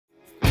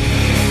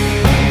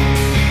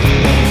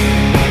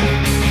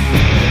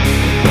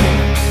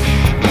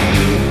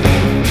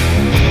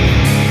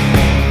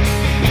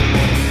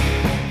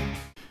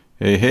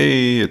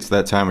Hey, it's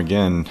that time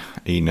again.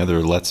 Another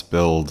Let's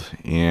Build,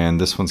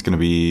 and this one's going to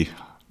be,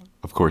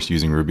 of course,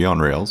 using Ruby on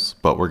Rails,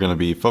 but we're going to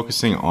be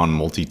focusing on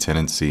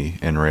multi-tenancy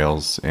in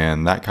Rails,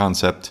 and that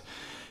concept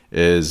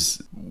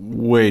is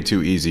way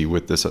too easy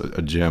with this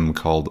a gem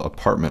called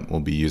apartment we'll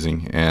be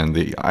using. And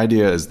the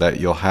idea is that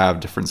you'll have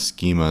different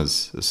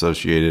schemas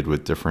associated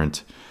with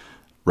different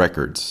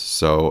records.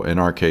 So in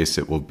our case,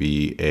 it will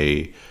be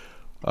a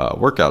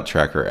workout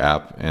tracker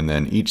app, and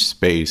then each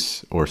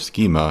space or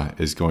schema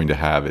is going to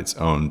have its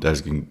own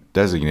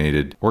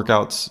designated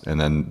workouts and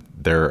then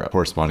their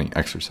corresponding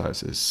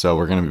exercises. So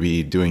we're going to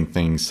be doing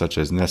things such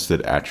as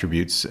nested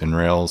attributes in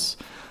Rails,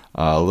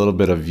 a little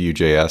bit of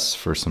Vue.js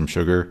for some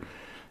sugar,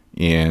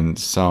 and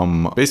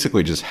some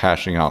basically just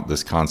hashing out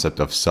this concept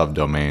of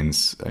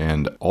subdomains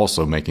and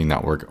also making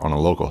that work on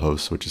a local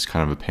host, which is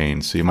kind of a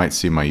pain. So you might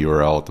see my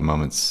URL at the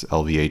moment, it's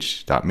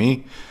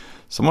lvh.me.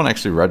 Someone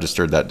actually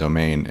registered that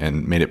domain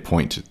and made it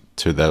point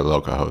to the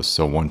localhost,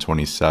 so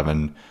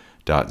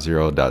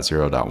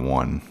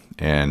 127.0.0.1.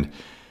 And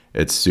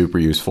it's super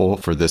useful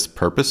for this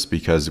purpose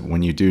because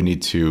when you do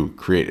need to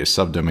create a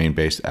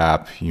subdomain-based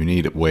app, you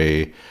need a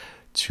way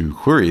to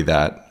query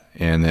that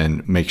and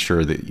then make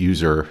sure that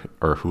user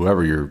or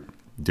whoever you're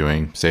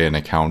doing, say an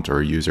account or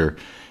a user,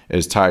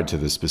 is tied to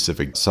the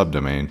specific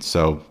subdomain.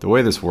 So the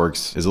way this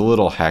works is a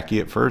little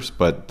hacky at first,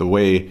 but the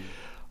way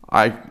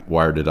I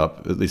wired it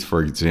up, at least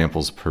for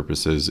examples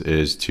purposes,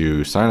 is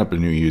to sign up a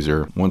new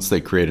user. Once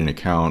they create an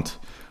account,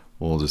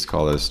 we'll just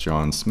call this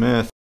John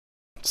Smith.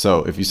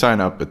 So if you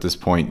sign up at this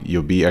point,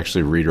 you'll be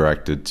actually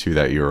redirected to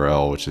that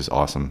URL, which is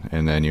awesome.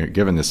 And then you're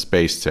given the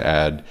space to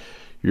add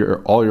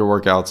all your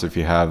workouts if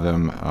you have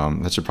them.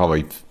 That should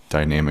probably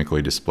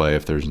dynamically display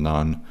if there's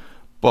none.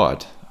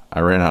 But I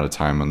ran out of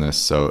time on this,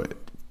 so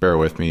bear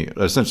with me.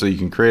 Essentially, you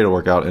can create a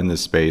workout in this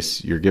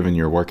space. You're given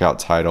your workout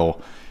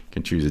title. You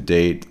can choose a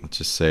date. Let's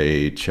just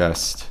say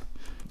chest.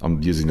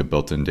 I'm using the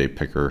built-in date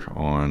picker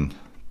on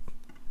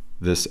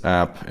this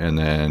app, and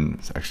then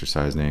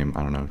exercise name,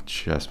 I don't know,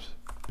 chest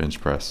bench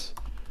press.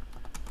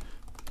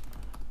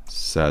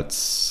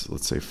 Sets,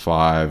 let's say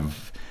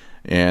 5.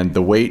 And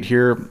the weight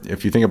here,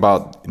 if you think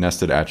about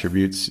nested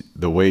attributes,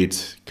 the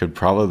weight could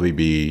probably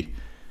be,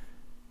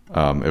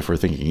 if we're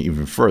thinking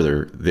even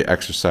further, the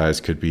exercise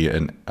could be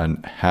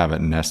have a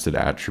nested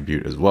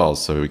attribute as well.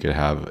 So we could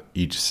have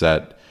each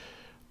set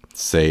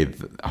say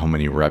how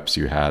many reps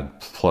you had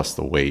plus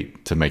the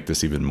weight to make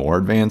this even more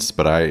advanced,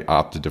 but I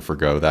opted to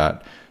forgo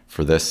that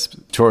for this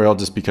tutorial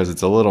just because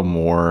it's a little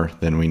more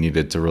than we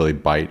needed to really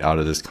bite out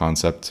of this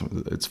concept.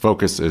 Its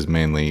focus is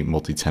mainly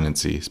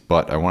multi-tenancy,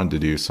 but I wanted to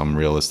do some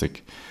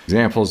realistic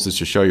examples just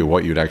to show you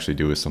what you'd actually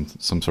do with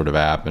some sort of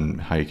app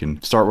and how you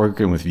can start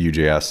working with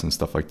Vue.js and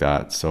stuff like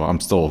that. So I'm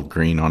still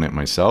green on it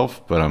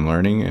myself, but I'm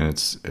learning, and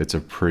it's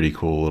a pretty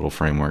cool little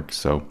framework.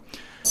 So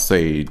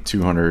say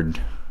 200,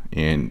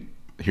 and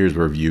here's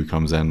where Vue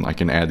comes in. I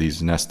can add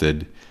these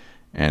nested,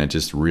 and it's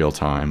just real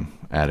time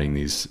adding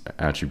these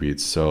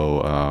attributes.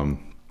 So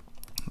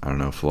I don't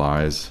know,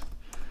 flies.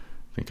 I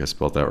think I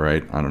spelled that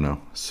right. I don't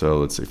know. So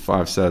let's say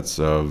 5 sets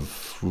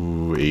of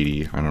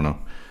 80. I don't know.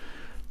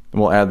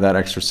 And we'll add that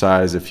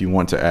exercise. If you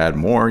want to add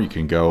more, you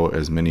can go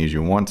as many as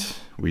you want.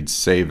 We'd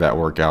save that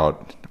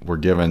workout. We're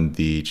given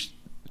the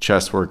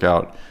chest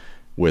workout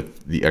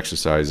with the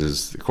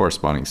exercises, the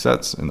corresponding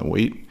sets, and the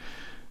weight.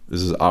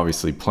 This is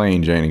obviously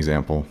plain Jane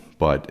example,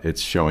 but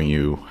it's showing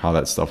you how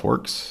that stuff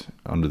works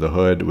under the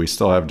hood. We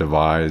still have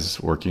devise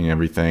working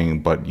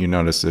everything, but you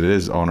notice it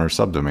is on our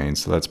subdomain,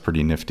 so that's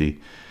pretty nifty.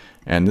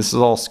 And this is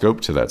all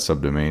scoped to that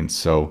subdomain,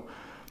 so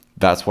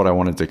that's what I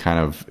wanted to kind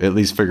of at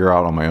least figure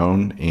out on my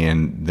own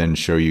and then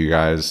show you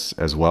guys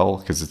as well,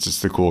 because it's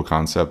just a cool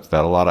concept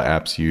that a lot of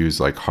apps use,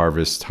 like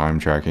Harvest time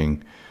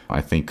tracking.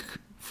 I think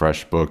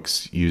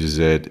FreshBooks uses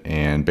it,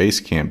 and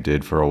Basecamp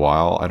did for a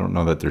while. I don't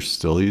know that they're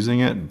still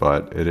using it,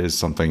 but it is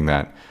something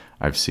that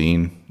I've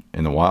seen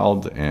in the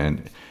wild,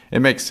 and it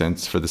makes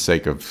sense for the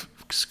sake of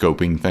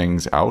scoping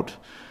things out.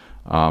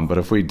 But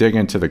if we dig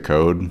into the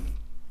code,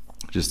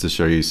 just to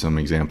show you some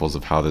examples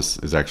of how this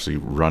is actually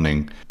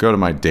running, go to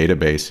my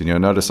database, and you'll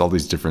notice all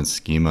these different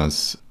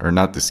schemas, or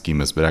not the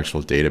schemas, but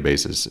actual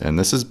databases. And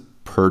this is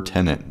per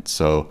tenant.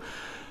 So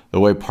the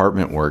way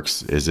apartment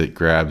works is it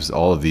grabs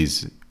all of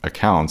these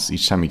accounts.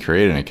 Each time you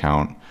create an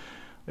account,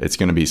 it's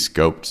going to be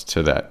scoped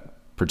to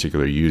that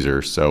particular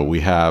user. So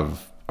we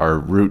have our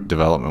root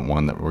development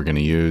one that we're going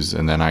to use,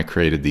 and then I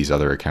created these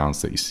other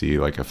accounts that you see,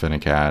 like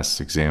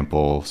Affinicast,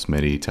 Example,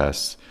 Smitty,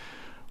 Test,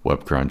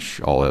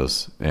 webcrunch, all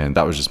those, and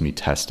that was just me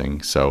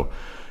testing. So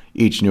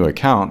each new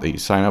account that you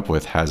sign up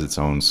with has its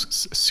own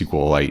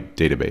SQLite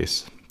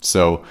database.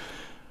 So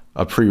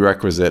a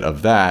prerequisite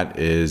of that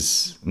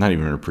is not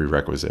even a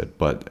prerequisite,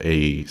 but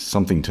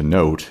something to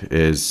note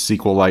is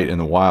SQLite in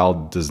the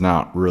wild does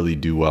not really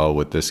do well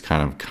with this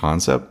kind of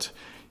concept.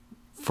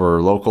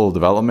 For local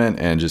development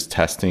and just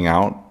testing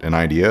out an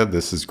idea,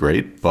 this is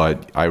great,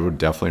 but I would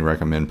definitely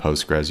recommend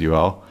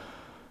PostgreSQL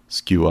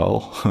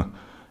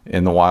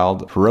in the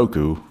wild.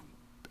 Heroku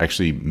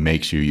actually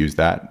makes you use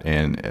that.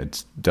 And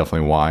it's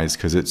definitely wise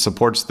because it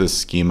supports this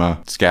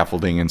schema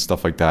scaffolding and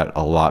stuff like that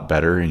a lot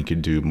better. And you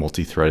can do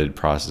multi-threaded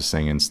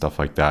processing and stuff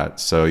like that.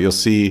 So you'll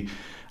see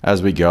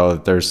as we go,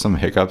 there's some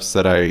hiccups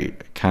that I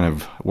kind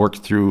of worked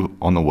through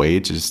on the way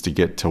just to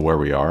get to where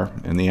we are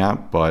in the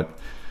app, but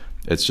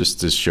it's just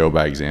to show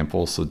by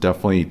example. So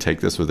definitely take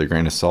this with a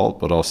grain of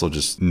salt, but also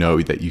just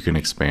know that you can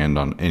expand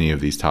on any of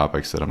these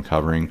topics that I'm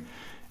covering,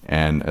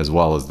 and as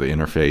well as the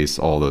interface,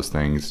 all those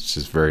things. It's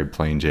just very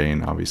plain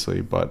Jane,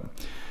 obviously, but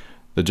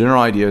the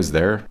general idea is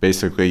there.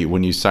 Basically,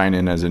 when you sign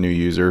in as a new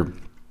user,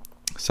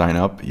 sign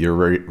up, you're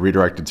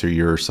redirected to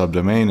your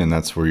subdomain, and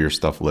that's where your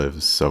stuff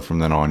lives. So from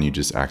then on, you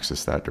just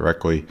access that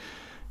directly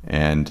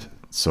and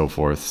so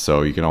forth.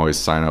 So you can always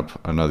sign up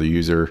another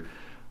user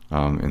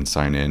and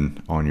sign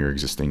in on your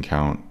existing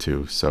account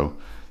too. So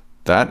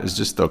that is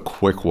just a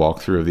quick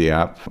walkthrough of the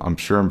app. I'm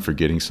sure I'm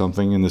forgetting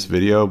something in this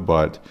video,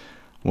 but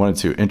I wanted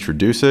to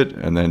introduce it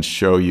and then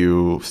show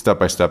you step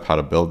by step how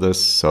to build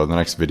this. So the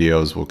next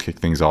videos will kick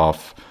things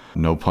off,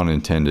 no pun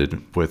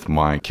intended, with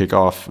my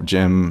kickoff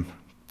gem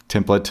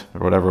template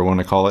or whatever I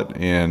want to call it,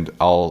 and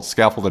I'll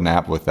scaffold an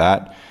app with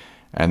that,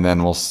 and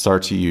then we'll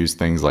start to use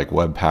things like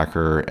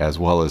Webpacker as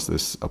well as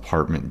this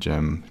apartment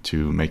gem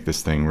to make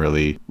this thing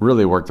really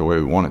work the way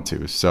we want it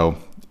to. So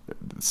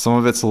some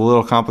of it's a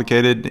little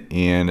complicated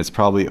and it's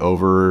probably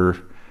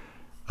over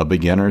a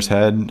beginner's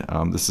head.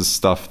 This is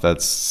stuff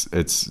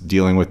it's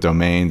dealing with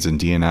domains and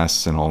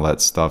DNS and all that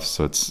stuff,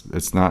 so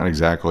it's not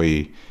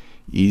exactly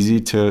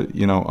easy to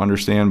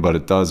understand, but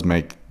it does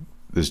make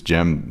this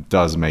gem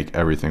does make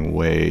everything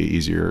way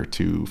easier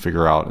to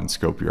figure out and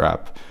scope your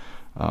app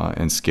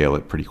and scale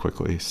it pretty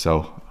quickly.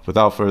 So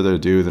without further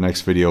ado, the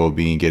next video will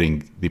be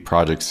getting the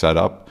project set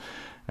up.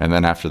 And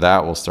then after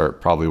that, we'll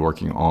start probably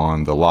working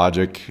on the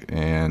logic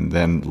and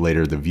then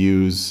later the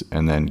views,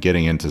 and then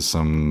getting into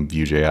some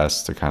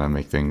Vue.js to kind of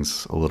make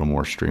things a little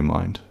more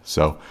streamlined.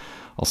 So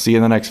I'll see you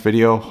in the next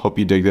video. Hope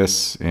you dig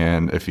this.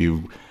 And if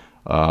you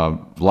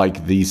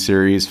like these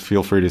series,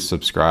 feel free to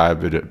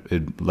subscribe.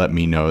 It let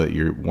me know that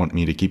you want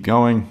me to keep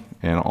going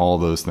and all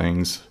those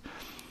things.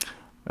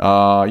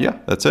 Yeah,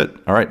 that's it.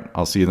 All right,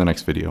 I'll see you in the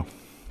next video.